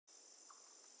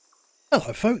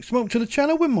Hello folks, welcome to the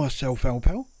channel with myself,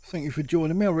 Alpal. Thank you for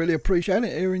joining me, I really appreciate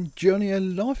it here in Journey of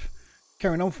Life.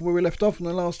 Carrying on from where we left off in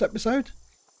the last episode.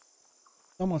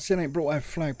 Someone said ain't brought our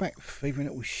flag back, thieving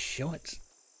little shite.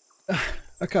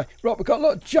 Okay, right, we've got a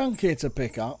lot of junk here to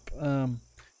pick up. Now,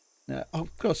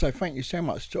 I've got to say thank you so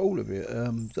much to all of you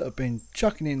that have been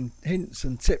chucking in hints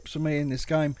and tips for me in this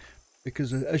game.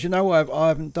 Because as you know, I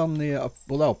haven't done the,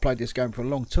 although I've played this game for a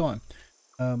long time.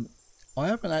 I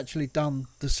haven't actually done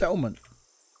the settlement,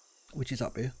 which is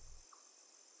up here.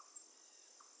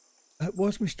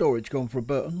 Why's my storage gone for a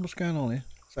button? What's going on here?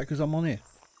 Is that because I'm on here?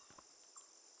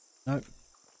 No. What's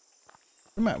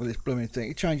the matter with this blooming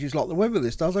thing? It changes like the weather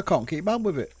this does. I can't keep up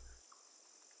with it.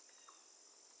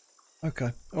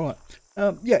 Okay, alright.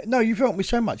 Yeah, no, you've helped me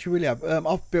so much. You really have.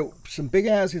 I've built some big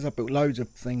houses. I've built loads of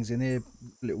things in here.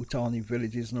 Little tiny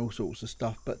villages and all sorts of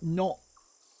stuff. But not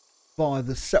by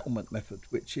the settlement method,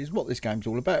 which is what this game's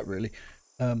all about, really.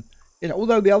 You know,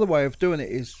 although the other way of doing it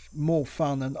is more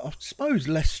fun and I suppose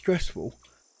less stressful,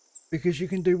 because you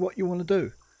can do what you want to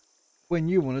do when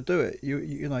you want to do it.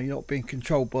 You know, you're not being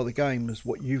controlled by the game as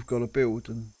what you've got to build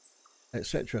and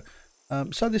etc.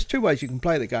 So there's two ways you can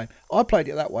play the game. I played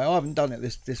it that way. I haven't done it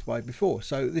this way before,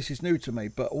 so this is new to me.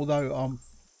 But although I'm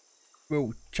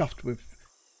real chuffed with,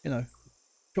 you know,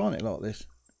 trying it like this.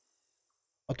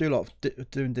 I do like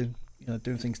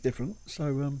doing things different. So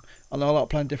and I like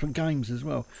playing different games as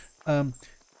well.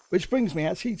 Which brings me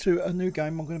actually to a new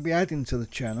game I'm going to be adding to the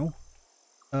channel.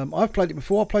 I've played it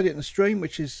before. I played it in the stream,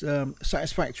 which is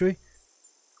Satisfactory.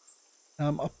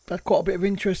 I've had quite a bit of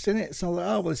interest in it, so I thought,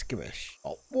 oh, well, let's give it a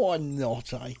shot. Why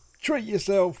not, eh? Treat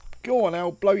yourself. Go on,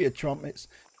 Al, blow your trumpets.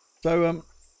 So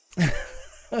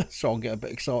so I'm getting a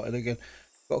bit excited again.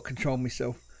 Got to control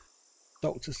myself,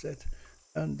 doctor said.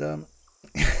 And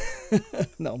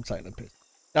no, I'm taking a piss.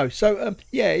 No, so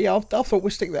yeah, I thought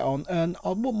we'd stick that on, and I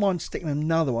wouldn't mind sticking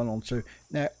another one on too.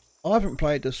 Now, I haven't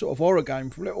played a sort of horror game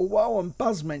for a little while, and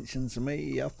Buzz mentioned to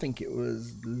me, I think it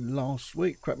was last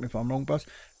week, correct me if I'm wrong, Buzz,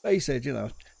 but he said, you know,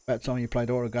 about time you played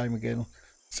a horror game again,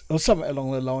 or something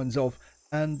along the lines of,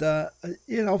 and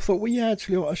you know, I thought, well, yeah,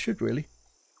 actually, I should really,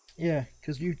 yeah,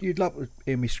 because you'd love to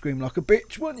hear me scream like a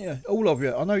bitch, wouldn't you? All of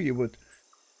you, I know you would.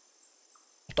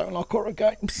 I don't like horror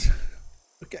games.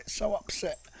 I get so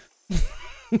upset.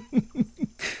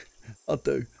 I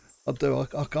do.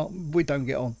 I can't. We don't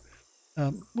get on.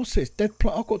 What's this? Dead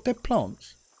plant. I've got dead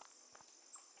plants.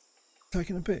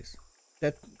 Taking a piss.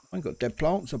 Dead. I ain't got dead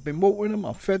plants. I've been watering them.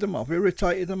 I've fed them. I've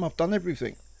irritated them. I've done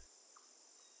everything.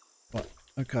 Right.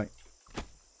 Okay.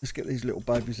 Let's get these little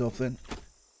babies off then.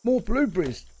 More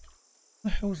blueberries.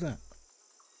 What the hell's that?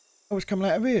 Oh, it's coming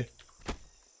out of here.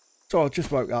 So I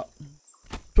just woke up.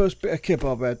 First bit of kip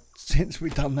I've had since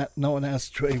we've done that 9-hour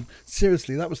stream.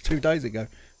 Seriously, that was 2 days ago.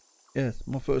 Yes,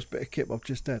 my first bit of kip I've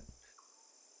just had.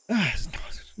 Ah, it's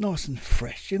nice and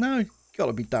fresh, you know. Got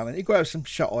to be done it. You got to have some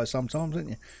shut eye sometimes, haven't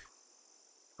you?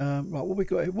 Right, what we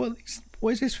got here? What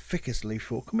is this ficus leaf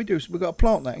for? Can we do? We've got to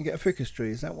plant that and get a ficus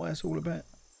tree. Is that what it's all about?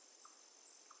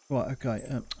 Right, okay.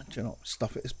 Do you know,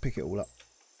 stuff it. Let's pick it all up.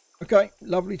 Okay,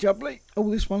 lovely jubbly. Oh,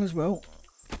 this one as well.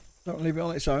 Don't leave it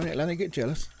on its own. It'll only get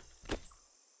jealous.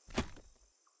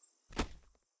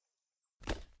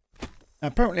 Now,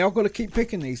 apparently I've got to keep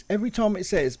picking these. Every time it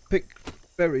says pick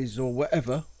berries or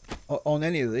whatever on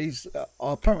any of these,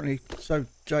 apparently, so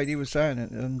JD was saying it,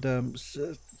 and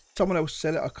someone else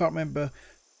said it, I can't remember.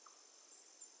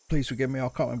 Please forgive me, I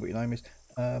can't remember what your name is.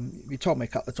 You told me a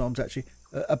couple of times actually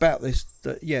about this,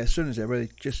 that yeah, as soon as they're ready,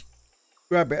 just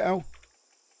grab it, Al.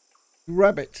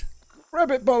 Grab it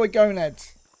by the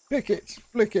gonads. Pick it,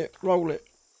 flick it, roll it,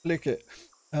 lick it.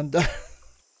 And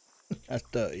that's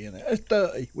dirty, isn't it? It's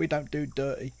dirty. We don't do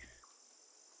dirty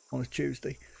on a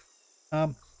Tuesday.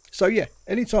 So yeah,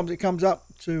 anytime it comes up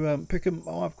to pick them,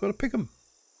 I've got to pick them,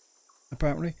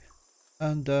 apparently.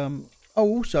 And oh,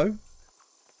 also,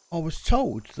 I was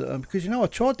told that because you know I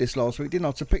tried this last week, didn't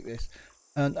I, to pick this,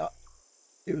 and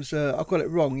it was I got it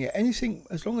wrong. Yeah, anything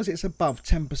as long as it's above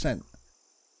 10%,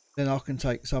 then I can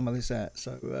take some of this out.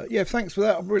 So yeah, thanks for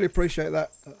that. I really appreciate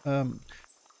that.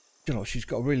 You know, she's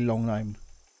got a really long name.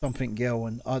 Something girl,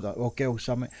 and I don't, or girl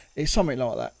something. It's something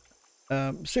like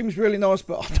that. Seems really nice,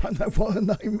 but I don't know what her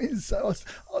name is. So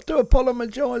I do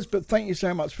apologise, but thank you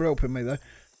so much for helping me, though.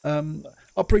 I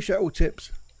appreciate all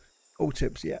tips. All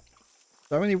tips, yeah.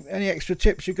 So any extra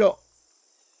tips you got,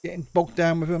 getting bogged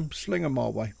down with them, sling them my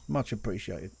way. Much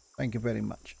appreciated. Thank you very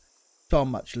much. So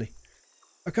muchly.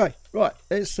 Okay, right.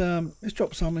 Let's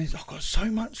drop some of these. I've got so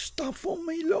much stuff on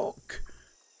me. Look.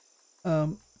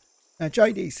 Now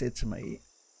JD said to me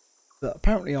that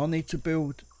apparently I need to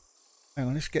build. Hang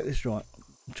on, let's get this right.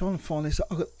 I'm trying to find this.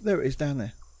 There it is down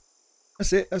there.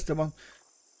 That's it. That's the one.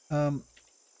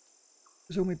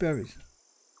 There's all my berries.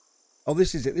 Oh,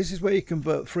 this is it. This is where you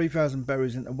convert 3,000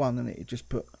 berries into one, and you just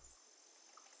put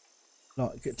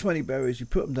like get 20 berries. You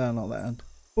put them down like that, and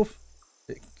poof.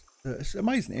 It's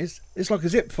amazing. It's like a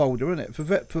zip folder, isn't it?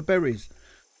 For berries.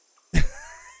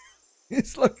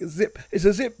 It's like a zip. It's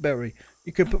a zip berry.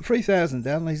 You can put 3,000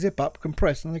 down. They zip up,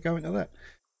 compress, and they go into that.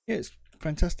 Yeah, it's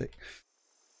fantastic.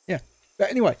 Yeah.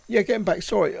 But anyway, yeah. Getting back.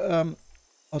 Sorry.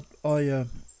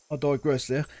 I digress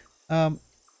there.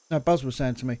 No, Buzz was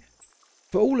saying to me,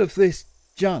 for all of this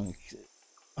junk,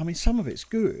 I mean, some of it's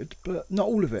good, but not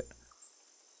all of it.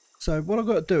 So what I've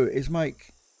got to do is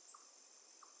make.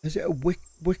 Is it a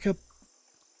wicker?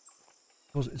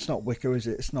 It's not wicker, is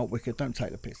it? It's not wicker. Don't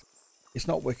take the piss. It's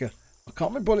not wicker. I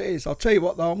can't remember what it is. I'll tell you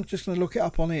what though. I'm just going to look it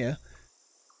up on here.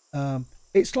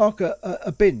 It's like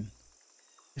a bin.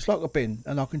 It's like a bin,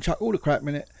 and I can chuck all the crap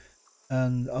in it,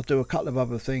 and I'll do a couple of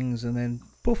other things, and then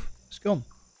poof, it's gone.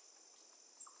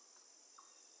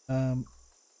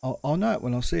 I'll know it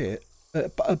when I see it.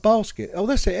 A basket. Oh,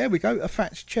 that's it. There we go. A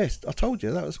thatched chest. I told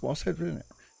you that was what I said, wasn't it?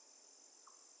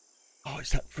 Oh,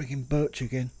 it's that frigging birch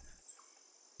again.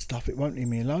 Stuff, it won't leave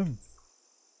me alone.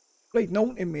 Bleeding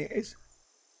haunting me, it is.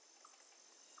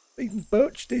 Even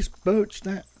birch this, birch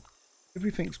that.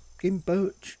 Everything's in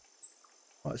birch.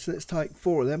 Right, so let's take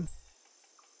 4 of them.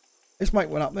 Let's make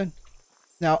one up then.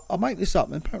 Now, I'll make this up,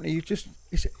 and apparently you just...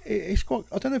 It's quite...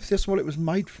 I don't know if that's what it was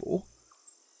made for.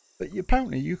 But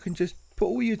apparently you can just put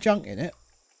all your junk in it.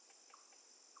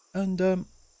 And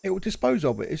it will dispose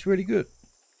of it. It's really good.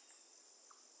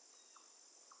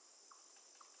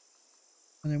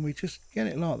 And then we just get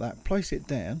it like that, place it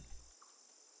down.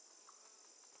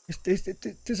 Does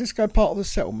this go part of the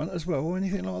settlement as well, or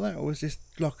anything like that? Or is this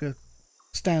like a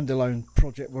standalone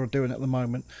project we're doing at the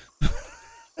moment?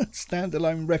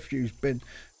 Standalone refuse bin.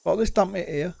 Right, let's dump it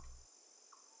here.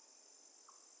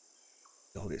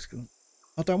 God, it's gonna...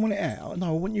 I don't want it out. No,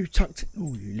 I want you tucked...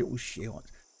 Oh, you little shit.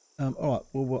 Alright,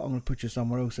 well, I'm going to put you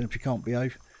somewhere else, and if you can't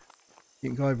behave, you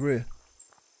can go over here.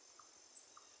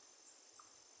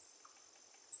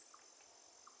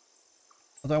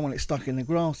 I don't want it stuck in the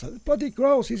grass. The bloody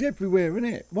grass is everywhere, isn't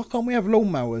it? Why can't we have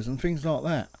lawnmowers and things like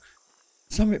that?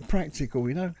 Something practical,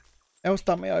 you know? Else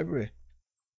dump it over here.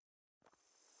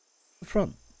 The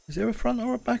front. Is there a front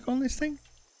or a back on this thing?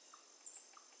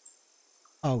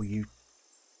 Oh, you...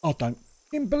 I can't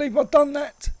believe I've done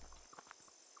that.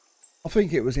 I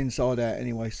think it was inside out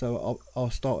anyway, so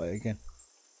I'll start it again.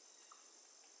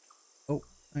 Oh,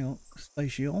 hang on.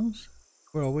 Stations.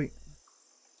 Where are we?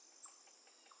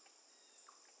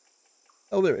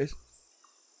 Oh, there it is.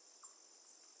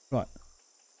 Right.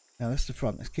 Now that's the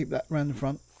front. Let's keep that round the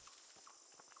front.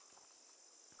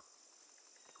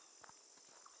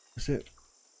 That's it.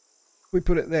 If we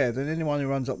put it there, then anyone who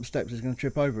runs up the steps is going to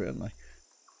trip over it, aren't they?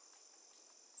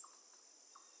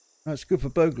 That's good for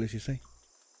burglars, you see.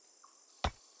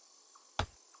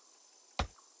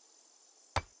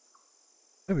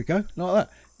 There we go, like that.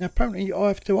 Now apparently I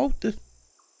have to hold the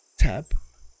tab.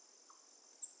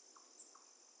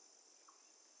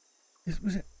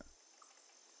 Was it?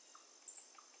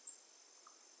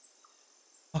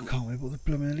 I can't remember what the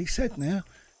blooming he said now.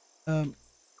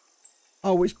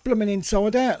 Oh, it's blooming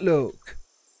inside out, look.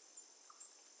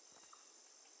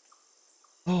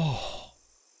 Oh,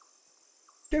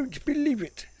 don't believe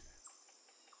it.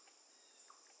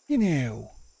 You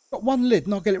know, got one lid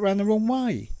and I'll get it round the wrong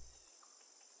way.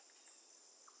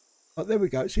 Oh, there we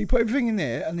go. So you put everything in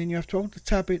there and then you have to hold the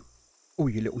tab in. Oh,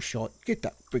 you little shite. Get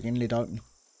that frigging lid open.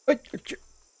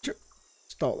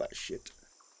 Start that shit.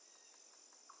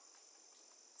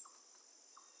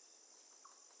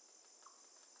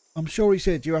 I'm sure he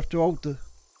said you have to hold the...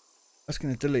 That's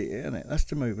going to delete it, isn't it? That's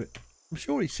to move it. I'm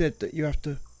sure he said that you have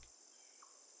to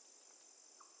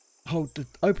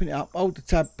open it up, hold the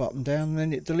tab button down, and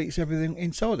then it deletes everything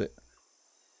inside it.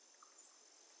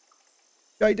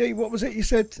 JD, what was it you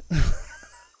said?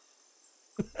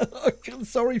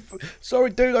 Sorry,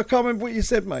 dude, I can't remember what you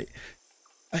said, mate.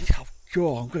 Oh,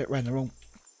 God, I've got it round the wrong...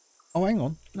 Oh, hang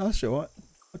on. No, that's all right.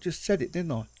 I just said it,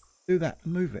 didn't I? Do that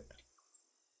and move it.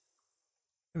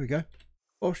 There we go.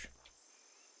 Bosh.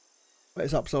 But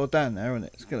it's upside down there, isn't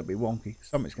it? It's going to be wonky.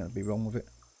 Something's going to be wrong with it.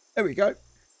 There we go.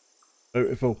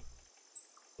 Beautiful.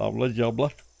 Lovely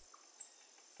jubbler.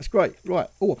 That's great. Right.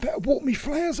 Oh, I better walk me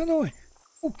flowers, haven't I?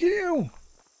 Oh, get out.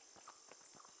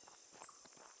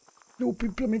 They'll be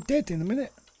blooming dead in a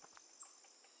minute.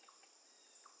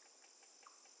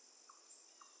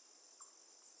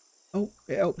 Oh,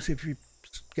 it helps if you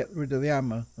get rid of the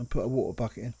hammer and put a water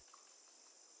bucket in.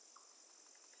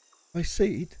 They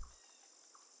seed.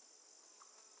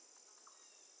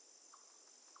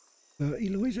 30,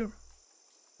 Louisa.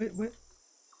 Wait.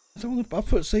 I don't want to. I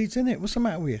put seeds in it. What's the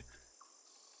matter with you?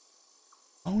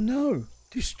 Oh no!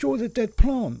 Destroy the dead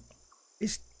plant.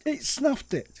 It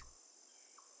snuffed it.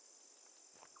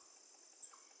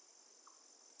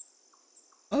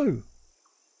 Oh.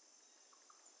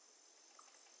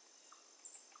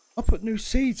 I put new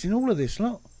seeds in all of this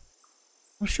lot.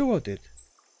 I'm sure I did.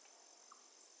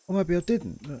 Or maybe I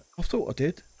didn't. I thought I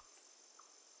did.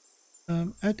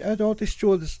 How do I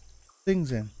destroy the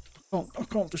things then? I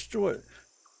can't destroy it.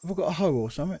 Have I got a hoe or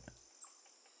something?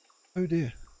 Oh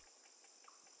dear.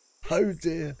 Oh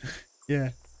dear.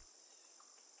 Yeah.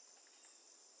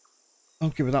 I'm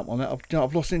giving up on that.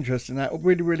 I've lost interest in that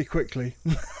really, really quickly.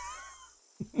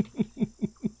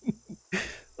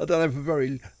 I don't have a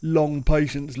very long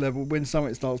patience level. When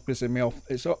something starts pissing me off,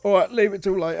 it's all right. Leave it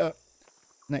till later.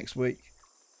 Next week.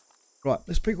 Right.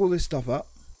 Let's pick all this stuff up.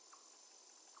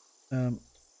 And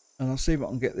I'll see if I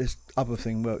can get this other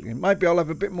thing working. Maybe I'll have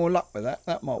a bit more luck with that.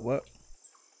 That might work.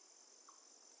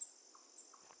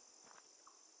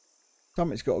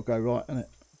 Something's got to go right, isn't it?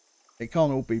 It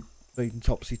can't all be bleeding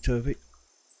topsy-turvy.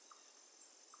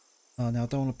 Oh, now I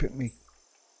don't want to pick me.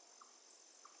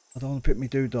 I don't want to pick me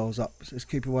doodles up. So let's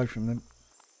keep away from them.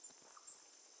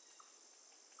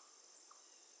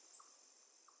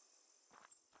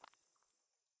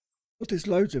 But there's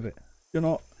loads of it. You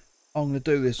know, I'm going to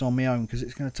do this on my own because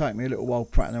it's going to take me a little while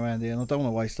prattling around here, and I don't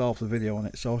want to waste half the video on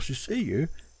it. So I shall see you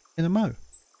in a mo.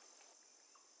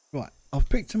 Right, I've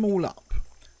picked them all up.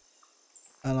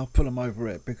 And I'll put them over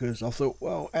it because I thought,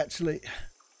 well, actually,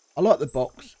 I like the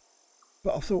box,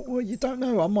 but I thought, well, you don't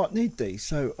know, I might need these,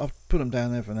 so I've put them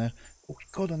down there for now. Oh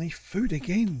God, I need food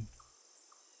again.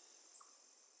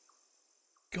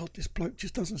 God, this bloke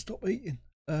just doesn't stop eating.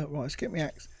 Right, let's get my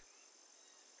axe.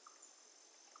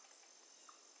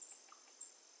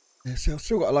 Yeah, see, I've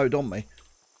still got a load on me.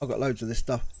 I've got loads of this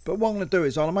stuff, but what I'm going to do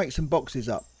is I'm going to make some boxes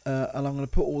up, and I'm going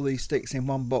to put all these sticks in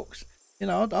one box. You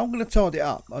know, I'm going to tidy it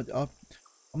up.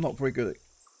 I'm not very good at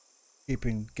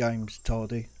keeping games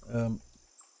tidy,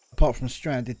 apart from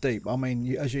Stranded Deep. I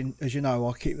mean, as you know,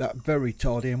 I keep that very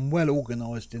tidy and well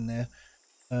organised in there.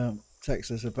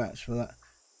 Text us a batch for that.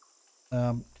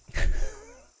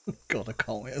 God, I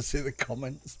can't wait to see the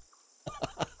comments.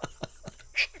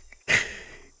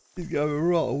 He's going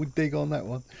right, we'll dig on that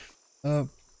one.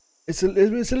 It's a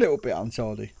little bit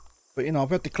untidy, but you know, I've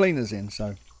had the cleaners in,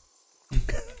 so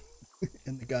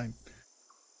in the game.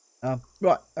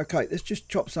 Right, okay, let's just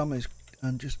chop some of this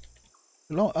and just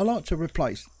I like to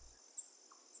replace.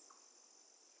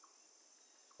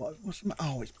 What's the matter?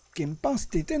 Oh, it's getting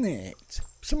busted, isn't it?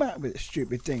 What's the matter with this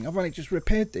stupid thing? I've only just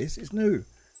repaired this. It's new.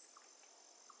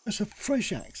 That's a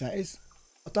fresh axe, that is.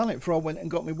 I've done it before I went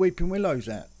and got my weeping willows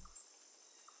out.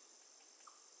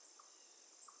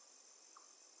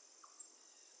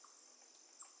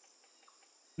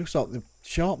 Looks like the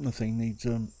sharpener thing needs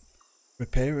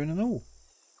repairing and all.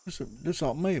 Looks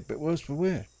like me, a bit worse for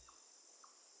wear.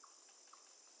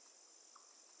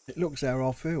 It looks how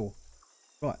I feel.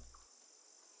 Right.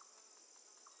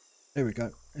 There we go.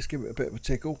 Let's give it a bit of a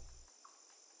tickle.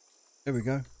 There we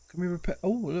go. Can we repair? Oh,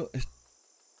 look.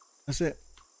 That's it.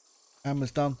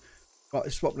 Hammer's done. Right,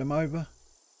 let's swap them over.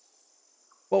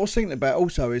 What I was thinking about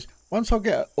also is, once I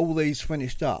get all these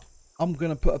finished up, I'm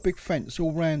going to put a big fence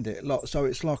all round it. So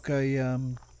it's like a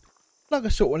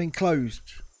sort of enclosed.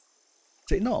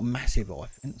 See, not a massive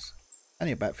fence.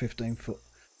 Only about 15 foot.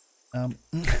 No,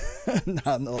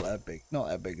 not that big. Not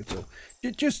that big at all.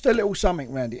 Just a little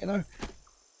something around it, you know.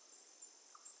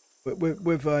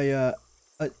 With a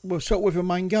well, sort of with a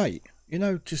main gate, you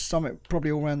know, just something probably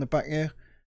all around the back here.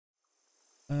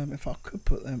 If I could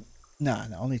put them, no,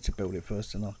 I'll need to build it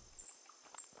first, and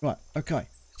right, okay.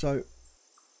 So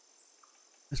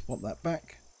let's pop that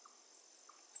back.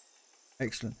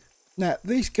 Excellent. Now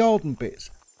these garden bits,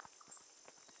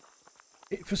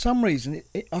 for some reason,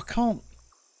 I can't.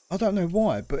 I don't know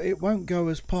why, but it won't go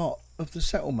as part of the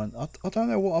settlement. I don't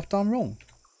know what I've done wrong.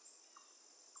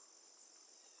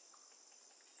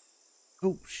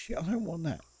 Oh shit, I don't want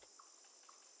that.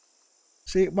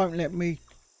 See, it won't let me,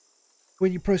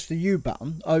 when you press the U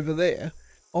button over there,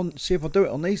 see if I do it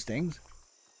on these things.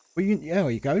 Well, there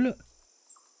you go, look.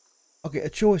 I'll get a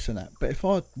choice on that. But if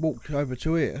I walk over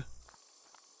to here,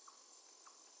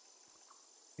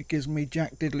 it gives me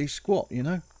jack diddly squat, you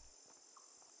know.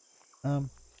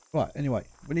 Right, anyway,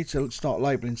 we need to start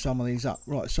labelling some of these up.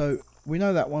 Right, so we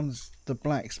know that one's the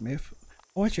blacksmith.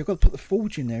 Oh, actually, I've got to put the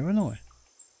forge in there, haven't I?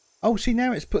 Oh, see,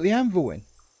 now it's put the anvil in.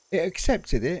 It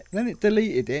accepted it, then it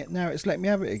deleted it. Now it's let me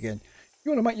have it again.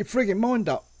 You want to make your frigging mind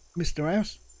up, Mr.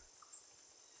 House.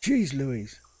 Jeez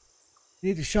Louise. You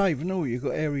need a shave and all. You've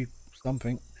got hairy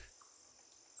something.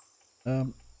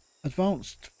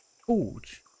 Advanced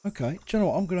forge. Okay, do you know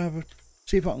what? I'm gonna have a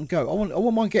see if I can go. I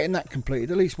won't mind getting that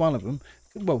completed. At least one of them.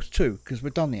 Well, it's two because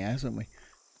we've done the hours, haven't we?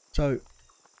 So,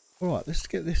 all right, let's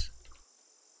get this.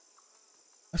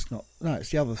 That's not. No, it's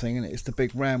the other thing, isn't it? It's the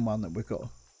big round one that we've got.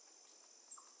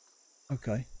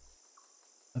 Okay.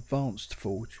 Advanced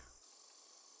forge.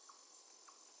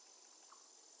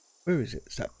 Where is it?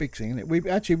 It's that big thing, isn't it? We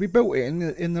built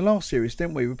it in the last series,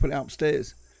 didn't we? We put it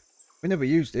upstairs. We never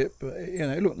used it, but you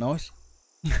know, it looked nice.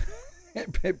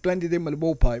 It blended in with the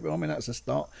wallpaper. I mean, that's a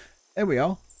start. There we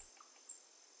are.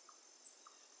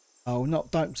 Oh,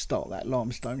 don't start that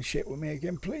limestone shit with me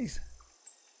again, please.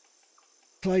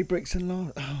 Clay bricks and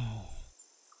lime. Oh,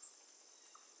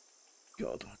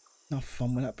 God, enough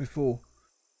fun with that before.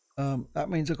 That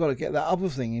means I've got to get that other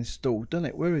thing installed, doesn't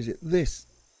it? Where is it? This.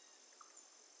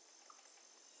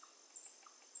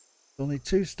 I'll need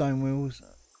 2 stone wheels.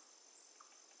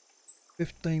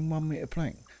 15 1 metre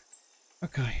plank.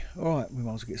 Okay, alright, we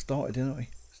might as well get started, didn't we?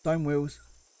 Stone wheels.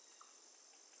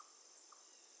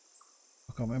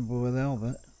 I can't remember where they are,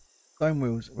 but stone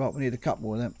wheels. Right, we need a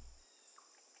couple of them.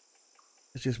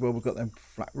 It's just where we've got them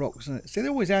flat rocks, isn't it? See,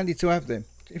 they're always handy to have them.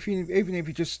 Even if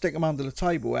you just stick them under the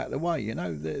table out of the way, you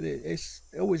know, it's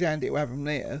always handy to have them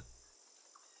there.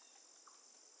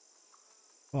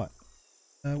 Right,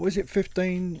 what is it?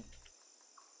 15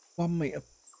 1 metre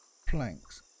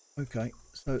planks. Okay,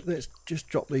 so let's just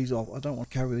drop these off. I don't want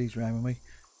to carry these around with me.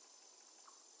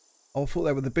 Oh, I thought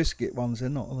they were the biscuit ones. They're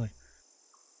not, are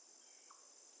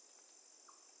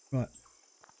they? Right.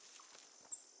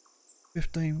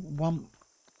 15 1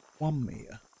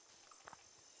 metre.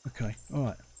 Okay,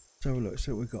 alright. Let's have a look,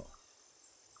 see what we've got.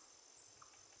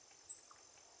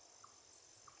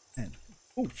 10.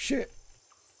 Oh shit!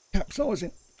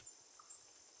 Capsizing.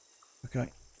 Okay.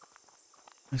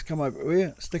 Let's come over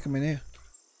here, stick them in here.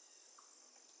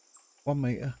 1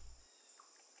 metre.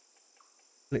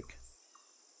 Click.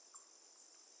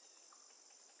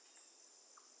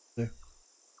 2.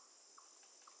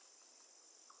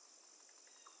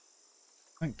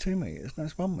 I think 2 metres, no,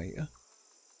 it's 1 metre.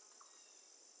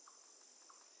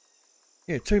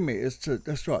 Yeah, 2 metres to,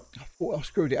 that's right. I thought I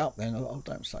screwed it up then. Oh,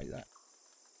 don't say that.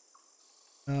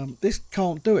 This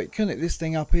can't do it, can it? This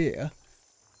thing up here.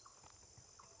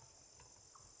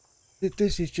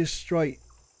 This is just straight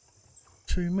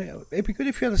 2 metres. It'd be good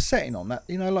if you had a setting on that,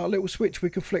 you know, like a little switch we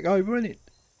could flick over in it,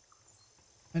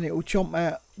 and it will chomp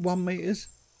out 1 metres.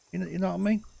 You know what I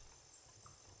mean?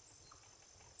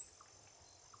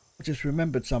 I just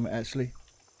remembered something actually.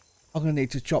 I'm gonna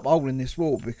need to chop a hole in this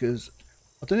wall because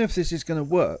I don't know if this is gonna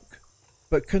work.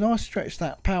 But can I stretch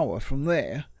that power from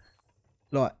there,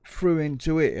 like through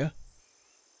into here?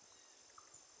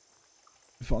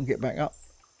 If I can get back up.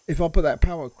 If I put that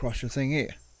power crusher thing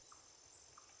here.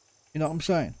 You know what I'm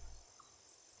saying?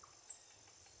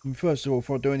 I mean, first of all,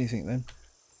 before I do anything then.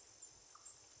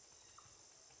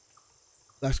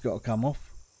 That's got to come off.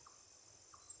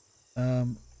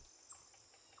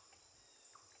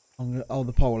 Oh,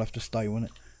 the pole will have to stay, won't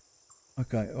it?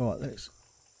 Okay, alright, let's...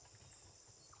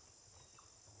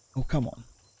 Oh, come on.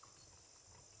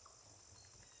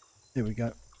 There we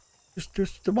go.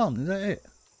 Just the one, is that it?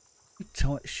 You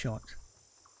tight shot.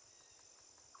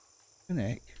 In the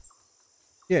heck?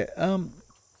 Yeah,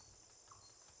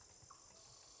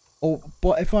 or,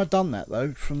 but if I'd done that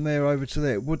though, from there over to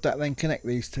there, would that then connect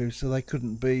these two so they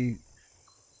couldn't be...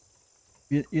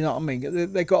 You know what I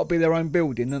mean? They've got to be their own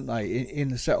building, haven't they, in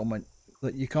the settlement?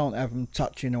 That you can't have them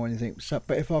touching or anything. So,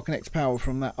 but if I connect power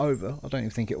from that over, I don't even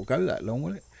think it will go that long,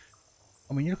 will it?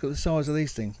 I mean, you look at the size of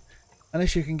these things.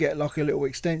 Unless you can get like a little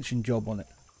extension job on it.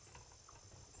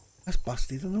 That's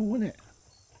busted and all, isn't it?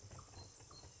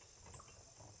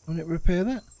 Won't it repair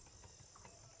that?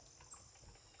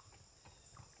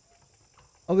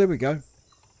 Oh, there we go.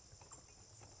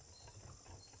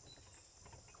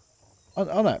 I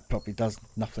know it probably does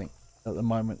nothing at the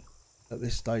moment at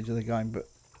this stage of the game, but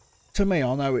to me,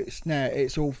 I know it's now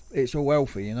it's all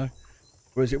healthy, you know,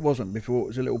 whereas it wasn't before. It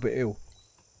was a little bit ill.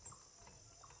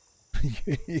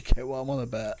 You get what I'm on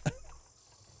about.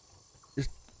 Just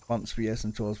once for yes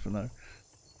and twice for no.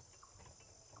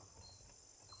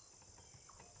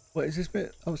 What is this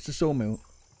bit? Oh, it's the sawmill.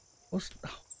 What's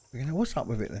up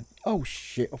with it then? Oh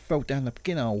shit! I fell down the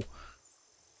beginning hole.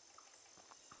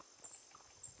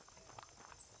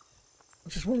 I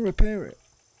just want to repair it.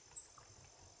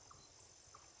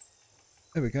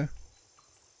 There we go.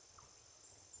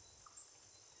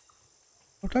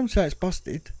 I don't say it's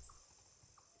busted.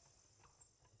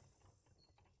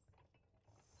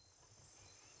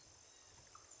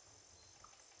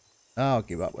 I'll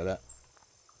give up with that.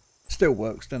 Still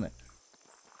works, doesn't it?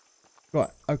 Right,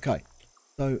 okay.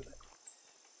 So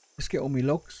let's get all my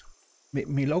logs.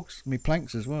 Me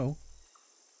planks as well.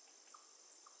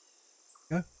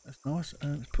 Go, that's nice.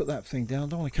 Let's put that thing down. I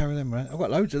don't want to carry them around. I've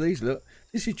got loads of these, look.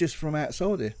 This is just from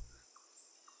outside here.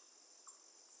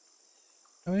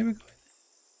 How many have we got?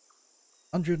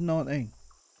 119.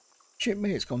 Shit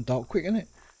me, it's gone dark quick, isn't it?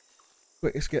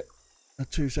 Quick, let's get a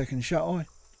 2-second shut eye.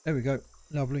 There we go.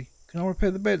 Lovely. Can I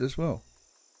repair the bed as well?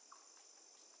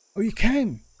 Oh, you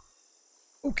can.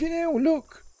 Fucking hell,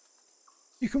 look.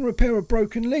 You can repair a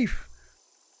broken leaf.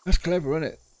 That's clever,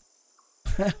 isn't it?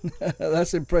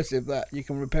 That's impressive, that. You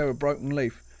can repair a broken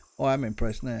leaf. Oh, I am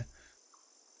impressed now.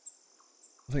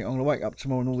 I think I'm going to wake up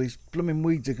tomorrow and all these blooming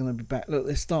weeds are going to be back. Look,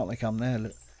 they're starting to come now,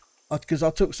 look. Because I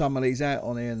took some of these out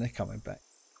on here and they're coming back.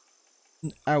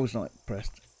 Al's not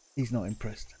impressed. He's not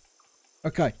impressed.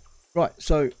 Okay, right,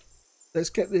 so let's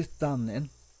get this done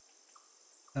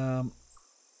then.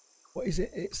 What is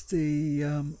it? It's the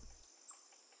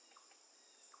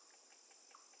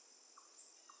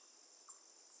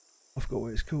I forgot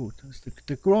what it's called. It's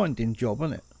the grinding job,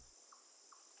 isn't it?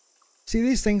 See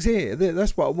these things here,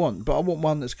 that's what I want, but I want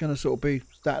one that's going to sort of be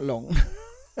that long.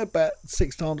 About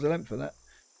 6 times the length of that.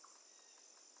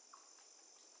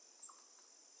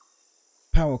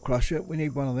 Power crusher, we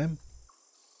need one of them.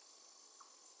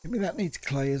 Maybe that needs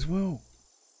clay as well.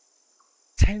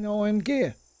 10 iron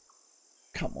gear.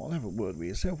 Come on, have a word with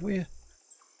yourself, will you?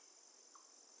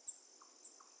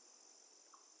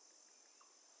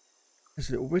 There's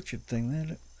a little Richard thing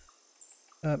there,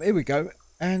 look. Here we go,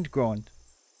 and grind.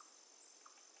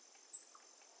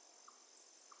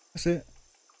 That's it.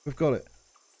 We've got it.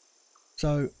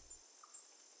 So,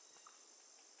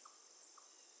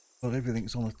 God,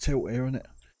 everything's on a tilt here, isn't it?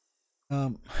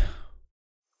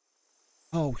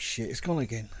 Oh shit, it's gone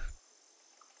again.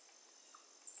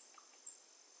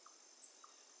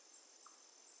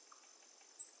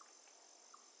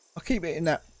 I keep hitting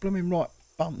that blooming right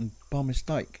button by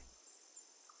mistake.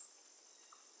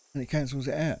 And it cancels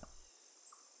it out.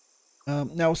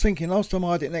 Now I was thinking last time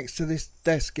I had it next to this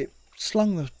desk, it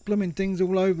slung the blooming things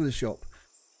all over the shop.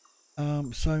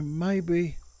 So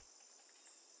maybe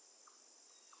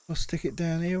I'll stick it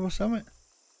down here or something.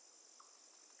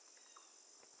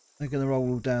 They're going to roll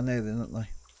all down there then, aren't they?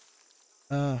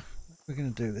 We're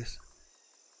going to do this.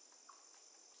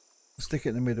 I'll stick it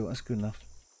in the middle, that's good enough.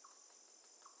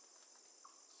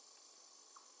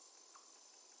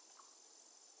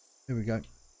 Here we go.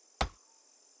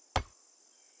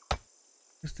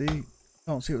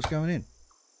 Can't see what's going in.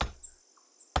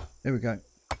 There we go.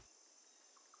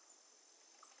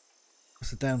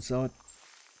 That's the downside.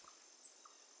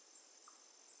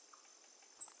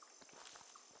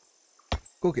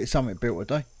 Go get something built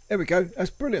today. There we go. That's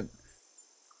brilliant.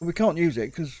 Well, we can't use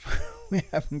it because we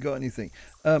haven't got anything.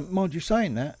 Mind you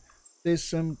saying that,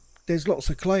 there's lots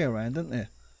of clay around, isn't there?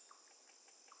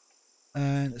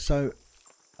 And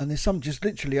there's some just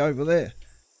literally over there.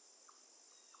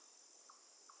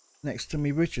 Next to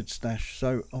me Richard stash.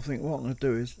 So I think what I'm going to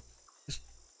do is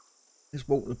just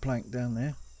walk the plank down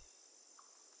there.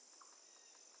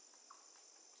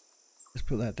 Let's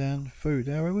put that down. Food,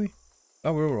 how are we?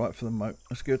 Oh, we're alright for the moat.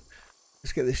 That's good.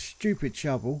 Let's get this stupid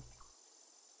shovel.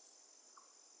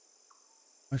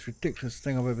 Most ridiculous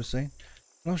thing I've ever seen.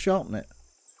 Can I sharpen it?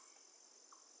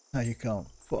 No, you can't.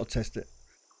 Thought I'd test it.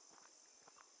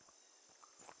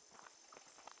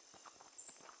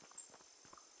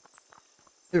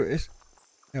 Here it is.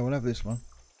 Yeah, we'll have this one.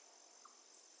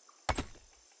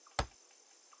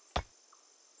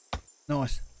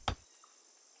 Nice.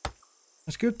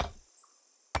 That's good.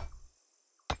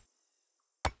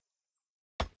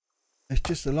 It's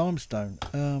just the limestone.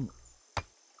 I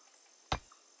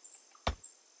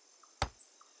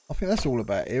think that's all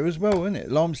about here as well, isn't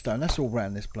it? Limestone, that's all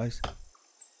around this place.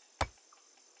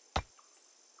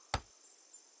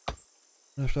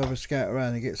 I'll have to have a scout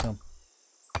around and get some.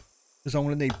 Because I'm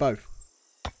going to need both.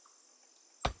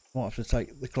 Might have to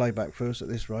take the clay back first at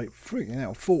this rate. Freaking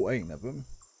hell, 14 of them.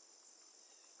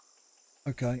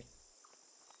 Okay.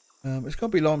 It's got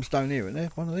to be limestone here, isn't there?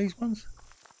 One of these ones.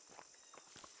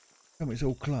 It's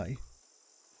all clay.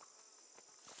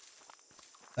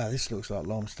 Ah, this looks like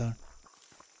limestone.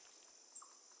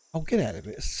 Oh, get out of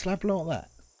it. A slab like that.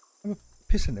 Have a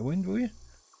piss in the wind, will you?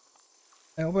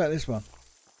 Hey, what about this one?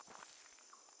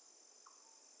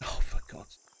 Oh, for God's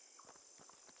sake.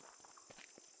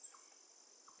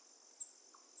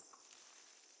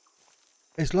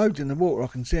 There's loads in the water. I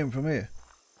can see them from here.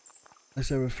 There's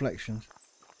their reflections.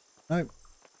 Nope.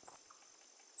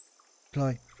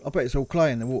 Clay. I bet it's all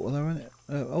clay in the water though, isn't it?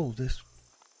 Oh, this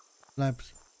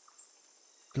slabs.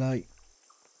 Clay.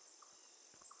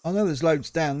 I know there's loads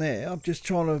down there. I'm just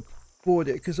trying to avoid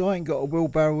it because I ain't got a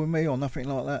wheelbarrow with me or nothing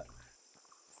like that.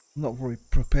 I'm not very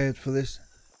prepared for this.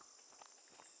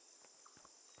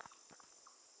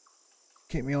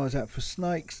 Keep my eyes out for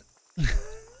snakes.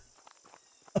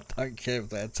 I don't care if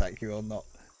they attack you or not.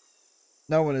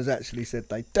 No one has actually said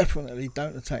they definitely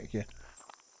don't attack you.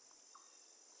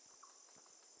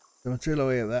 So until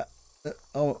I hear that,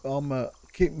 I'm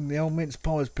keeping the old mince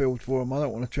pies peeled for them. I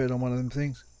don't want to tread on one of them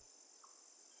things.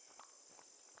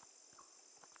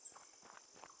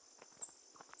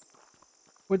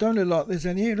 We don't look like there's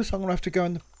any here. Looks like I'm going to have to go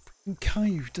in the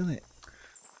cave, doesn't it?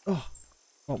 Oh,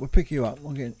 right, we'll pick you up.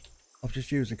 I've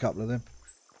just used a couple of them.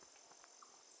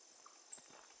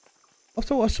 I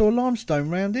thought I saw limestone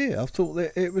round here. I thought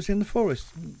that it was in the forest.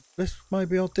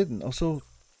 Maybe I didn't. I saw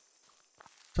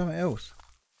something else.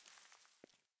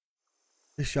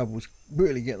 This shovel's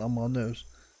really getting on my nerves.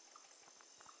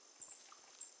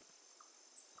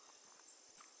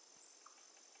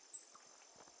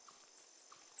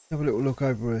 Have a little look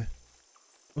over here.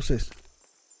 What's this?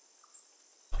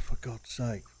 Oh, for God's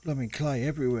sake. Blooming clay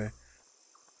everywhere.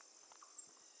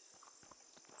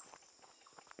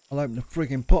 I'll open a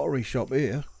frigging pottery shop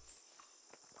here.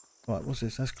 Right, what's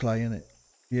this? That's clay, isn't it?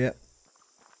 Yep.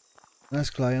 That's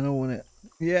clay and all, isn't it?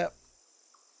 Yep.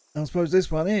 I suppose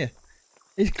this one here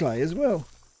is clay as well.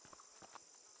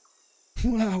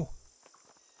 Wow.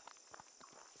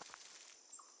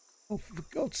 Oh, for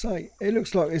God's sake. It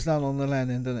looks like it's none on the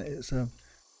landing, doesn't it? It's, oh,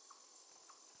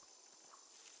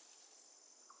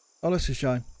 that's a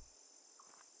shame.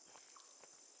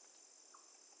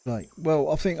 Right. Well,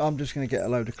 I think I'm just going to get a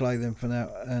load of clay then for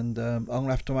now. And I'm going to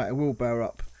have to make a wheelbarrow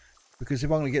up. Because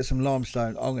if I'm going to get some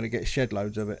limestone, I'm going to get shed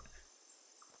loads of it.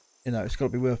 You know, it's got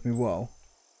to be worth me while.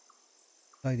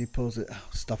 Clay deposit. Oh,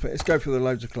 stuff it. Let's go for the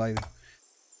loads of clay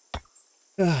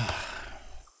then.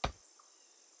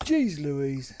 Jeez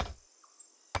Louise.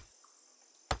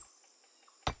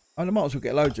 And I might as well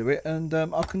get loads of it, and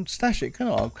I can stash it, can't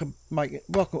I? I can make it.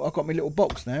 Well, I've got my little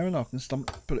box now, and I can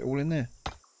put it all in there.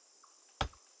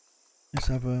 Let's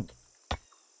have a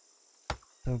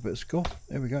bit of scoff.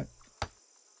 There we go.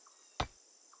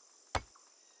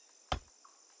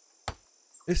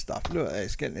 This stuff, look at it,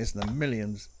 it's getting this in the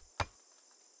millions.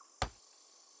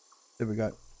 There we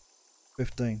go.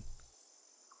 15.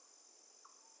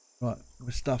 Right,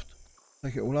 we're stuffed.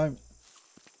 Take it all home.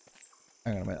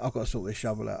 Hang on a minute, I've got to sort this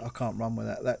shovel out. I can't run with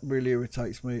that. That really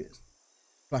irritates me. It's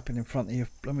flapping in front of your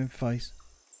blooming face.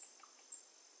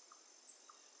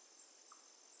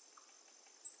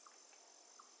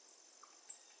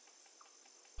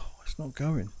 Oh, it's not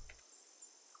going.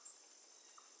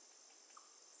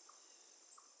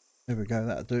 There we go,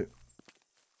 that'll do.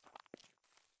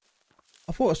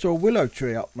 I thought I saw a willow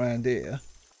tree up round here.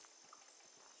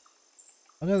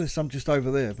 I know there's some just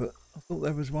over there, but I thought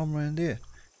there was one round here.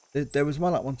 There was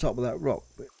one up on top of that rock,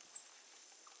 but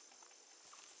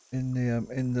in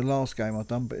the last game I've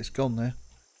done, but it's gone there.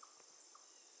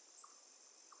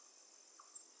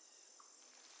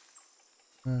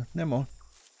 Never mind.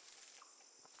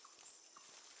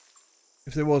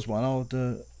 If there was one,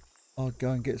 I'd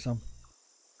go and get some.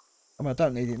 I mean, I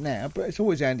don't need it now, but it's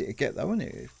always handy to get, though, isn't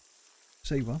it?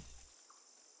 See one.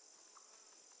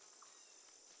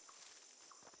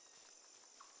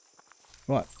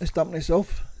 Right, let's dump this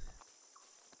off.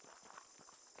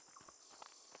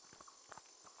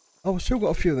 Oh, I've still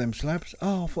got a few of them slabs.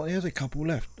 Oh, I thought there had a couple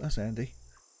left. That's handy.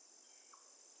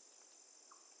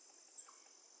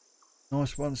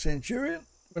 Nice one, Centurion.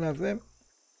 We'll have them.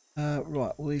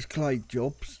 Right, all these clay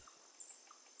jobs.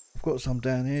 I've got some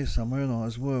down here somewhere, and I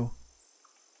as well.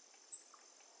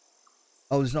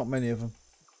 Oh, there's not many of them.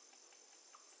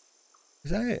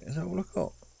 Is that it? Is that all I've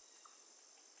got?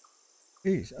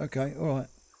 Jeez, okay, alright.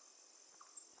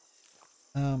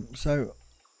 So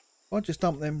I'll just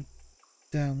dump them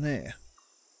down there.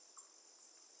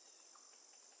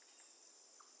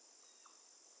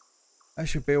 That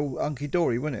should be all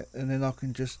hunky-dory, wouldn't it? And then I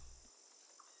can just...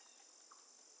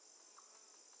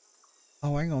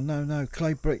 Oh, hang on, no,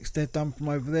 clay bricks, they're done from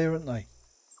over there, aren't they?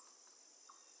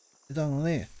 They're done on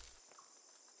here.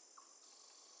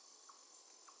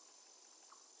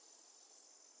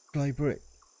 Clay brick.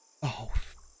 Oh,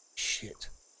 shit.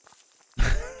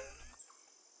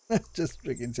 That's just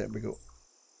freaking typical.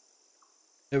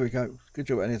 There we go. Good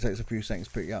job. And it takes a few seconds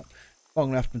to pick it up. I'm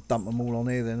going to have to dump them all on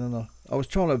here then, and I was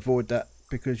trying to avoid that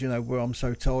because, you know, where I'm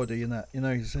so tidy and that, you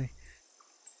know, you see.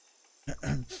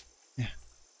 Yeah.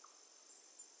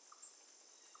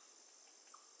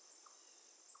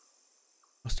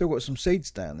 I've still got some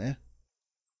seeds down there.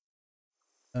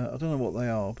 I don't know what they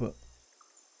are, but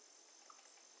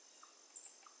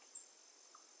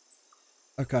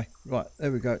Okay, right,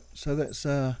 there we go. So that's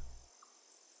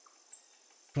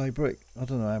clay brick. I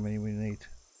don't know how many we need.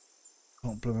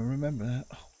 Can't blooming remember that.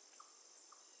 Oh.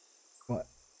 Right,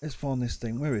 let's find this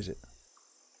thing. Where is it?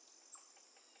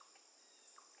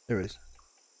 There it is.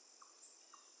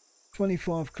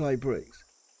 25 clay bricks.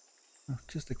 Oh,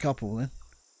 just a couple then.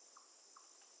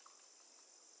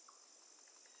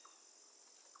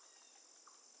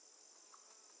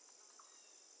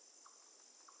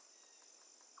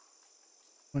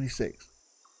 $26.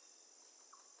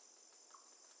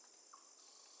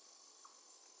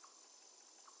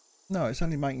 No, it's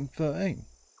only making 13.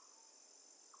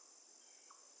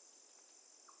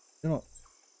 They're not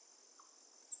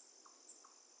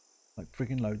like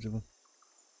freaking loads of them.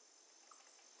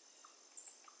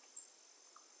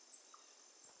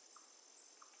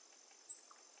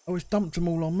 Oh, it's dumped them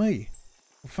all on me.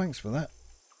 Well, thanks for that.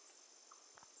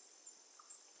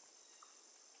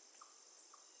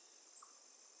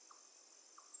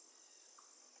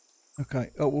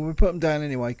 Okay. Oh well, we put them down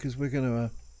anyway because we're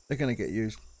gonna they're gonna get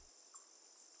used.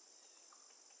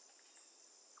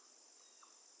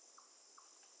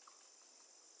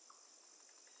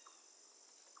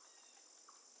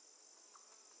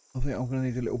 I think I'm gonna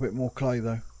need a little bit more clay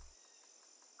though.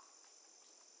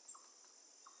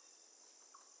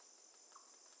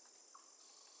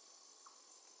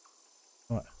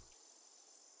 Right.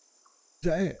 Is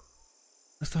that it?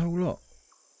 That's the whole lot.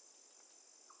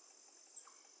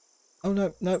 Oh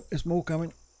no, no, there's more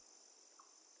coming.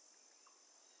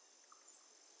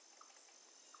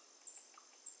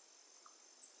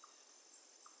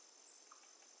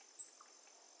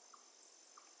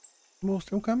 More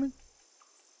still coming?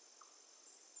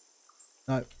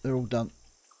 No, they're all done.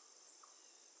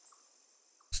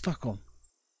 Stuck on.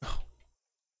 Oh,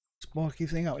 spiky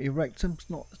thing up your rectum. It's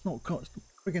not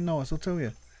freaking nice, I'll tell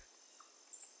you.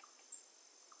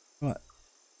 Right.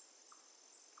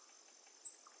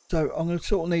 So I'm gonna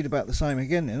sort of need about the same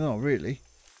again then, not really.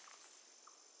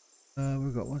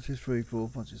 We've got 1, 2, 3, 4,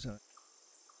 5, 6, 7.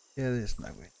 Yeah, there's no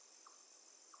way.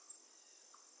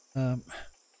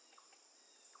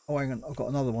 Oh hang on, I've got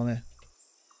another one here.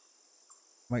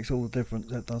 Makes all the difference,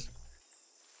 that does.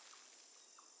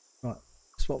 Right,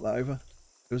 swap that over.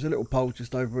 There was a little pole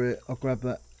just over here. I'll grab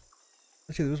that.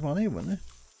 Actually, there was one here, wasn't there?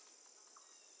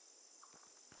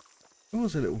 There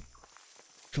was a little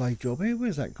clay job here.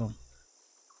 Where's that gone?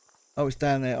 Oh, it's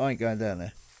down there. I ain't going down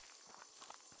there.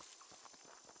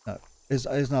 No, there's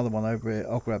another one over here.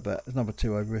 I'll grab that. There's number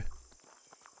 2 over here.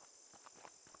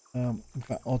 In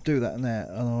fact, I'll do that now,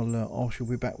 and I shall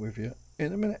be back with you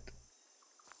in a minute.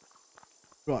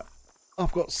 Right,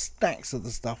 I've got stacks of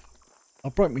the stuff. I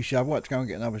broke my shovel. I had to go and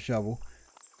get another shovel.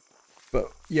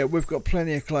 But yeah, we've got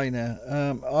plenty of clay now.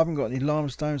 I haven't got any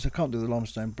limestone, so I can't do the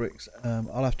limestone bricks.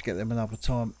 I'll have to get them another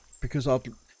time because I'm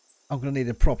going to need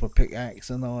a proper pickaxe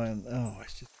and iron. Oh,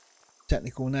 it's just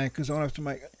technical now because I'll have to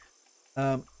make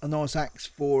a nice axe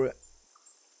for it,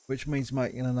 which means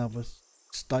making another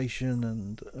station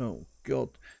and oh god.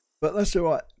 But that's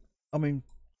all right. I mean,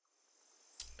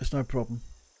 it's no problem.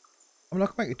 I mean, I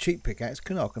can make a cheap pickaxe.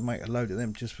 I can make a load of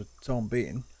them just for time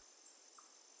being.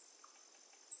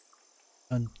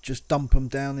 And just dump them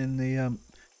down in the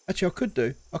actually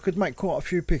I could make quite a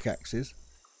few pickaxes.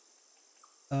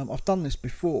 I've done this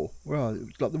before, well,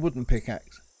 like the wooden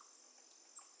pickaxe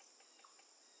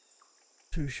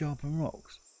to sharpen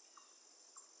rocks.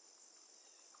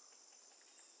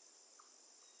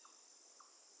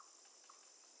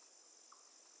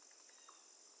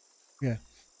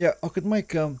 Yeah, I could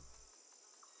make sort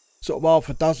of half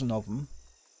a dozen of them,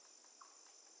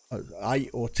 8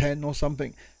 or 10 or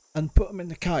something, and put them in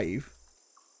the cave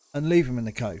and leave them in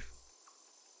the cave.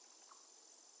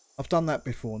 I've done that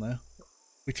before now,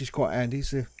 which is quite handy,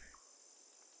 so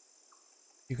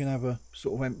you can have a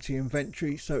sort of empty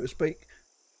inventory, so to speak.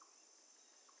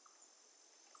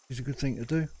 It's a good thing to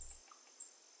do.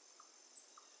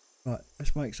 Right,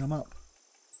 let's make some up.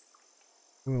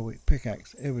 Where are we?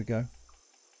 Pickaxe, here we go.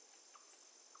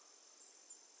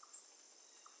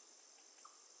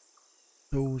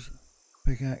 Tools,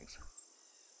 pickaxe.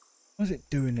 Why is it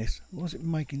doing this? Why is it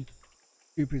making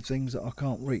stupid things that I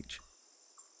can't reach?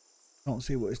 Can't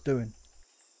see what it's doing.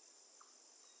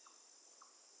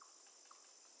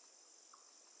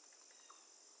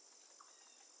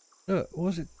 Look, why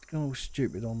is it going all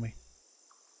stupid on me?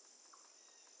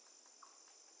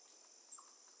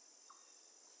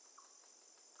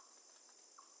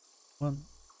 One.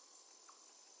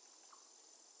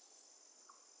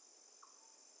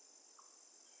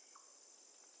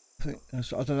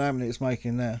 I don't know how many it's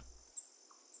making there.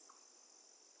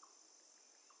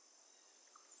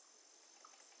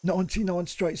 99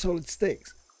 straight solid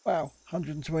sticks. Wow,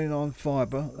 129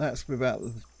 fibre. That's without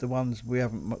the ones we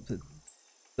haven't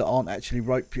that aren't actually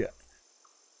rope yet.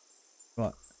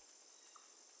 Right.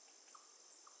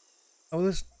 Oh,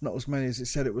 there's not as many as it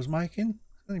said it was making.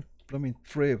 I mean,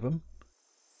 3 of them.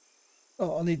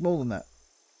 Oh, I need more than that.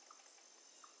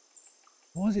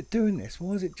 Why is it doing this?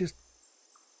 Why is it just...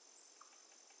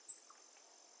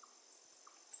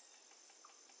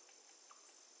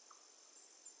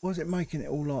 Why is it making it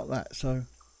all like that? So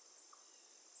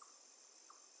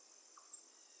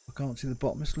I can't see the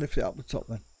bottom. Let's lift it up the top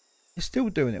then. It's still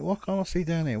doing it. Why can't I see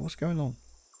down here? What's going on?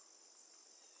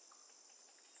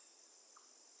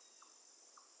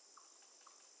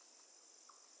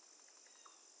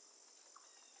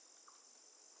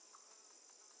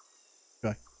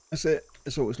 Okay, that's it.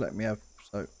 That's all it's letting me have.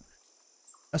 So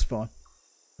that's fine.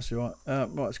 That's all right.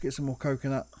 Right, let's get some more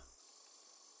coconut.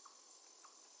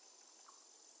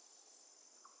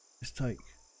 Let's take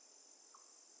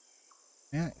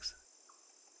the axe.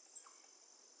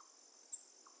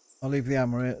 I'll leave the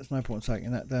hammer here. There's no point in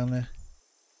taking that down there.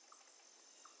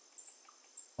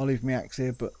 I'll leave my axe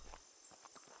here, but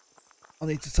I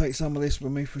need to take some of this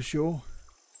with me for sure.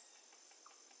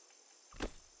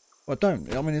 Well, I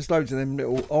don't. I mean, there's loads of them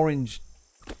little orange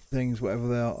things, whatever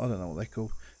they are. I don't know what they're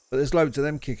called. But there's loads of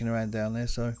them kicking around down there.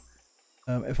 So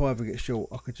if I ever get short,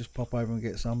 I could just pop over and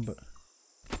get some. But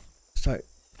let's take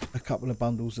a couple of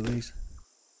bundles of these.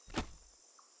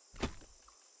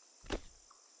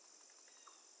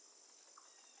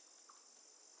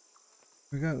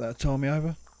 There we go. That'll tie me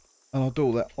over. And I'll do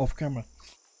all that off camera.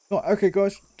 Right, okay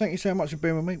guys, thank you so much for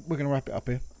being with me. We're going to wrap it up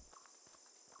here.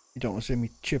 You don't want to see me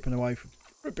chipping away for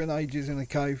ripping ages in the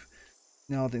cave.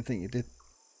 No, I didn't think you did.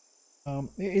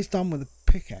 It is done with a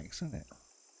pickaxe, isn't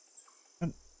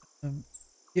it? And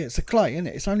yeah, it's the clay, isn't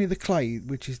it? It's only the clay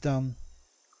which is done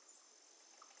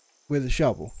with a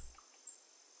shovel.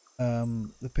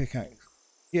 The pickaxe.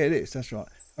 Yeah, it is, that's right.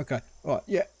 Okay, right,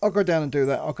 yeah, I'll go down and do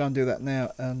that. I'll go and do that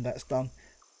now, and that's done.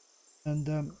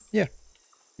 And yeah,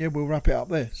 we'll wrap it up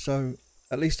there. So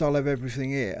at least I'll have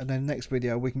everything here, and then next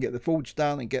video we can get the forge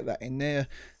done and get that in there,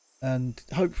 and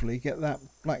hopefully get that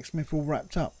blacksmith all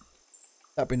wrapped up.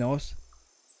 That'd be nice.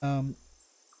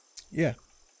 Yeah,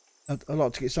 I'd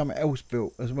like to get something else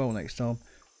built as well next time,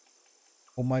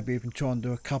 or maybe even try and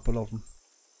do a couple of them.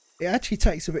 It actually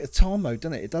takes a bit of time though,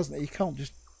 doesn't it? It doesn't. You can't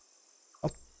just... I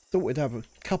thought we'd have a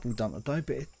couple done today,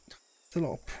 but it's a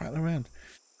lot of prattling around.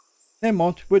 Never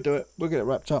mind, we'll do it. We'll get it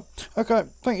wrapped up. Okay,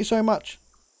 thank you so much.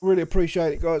 Really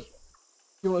appreciate it, guys. If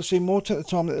you want to see more, take the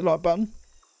time to hit the like button.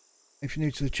 If you're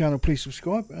new to the channel, please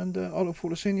subscribe, and I look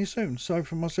forward to seeing you soon. So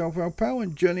from myself, Al Pal,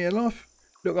 and Journey of Life,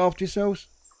 look after yourselves.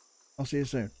 I'll see you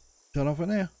soon. Turn off for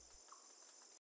now.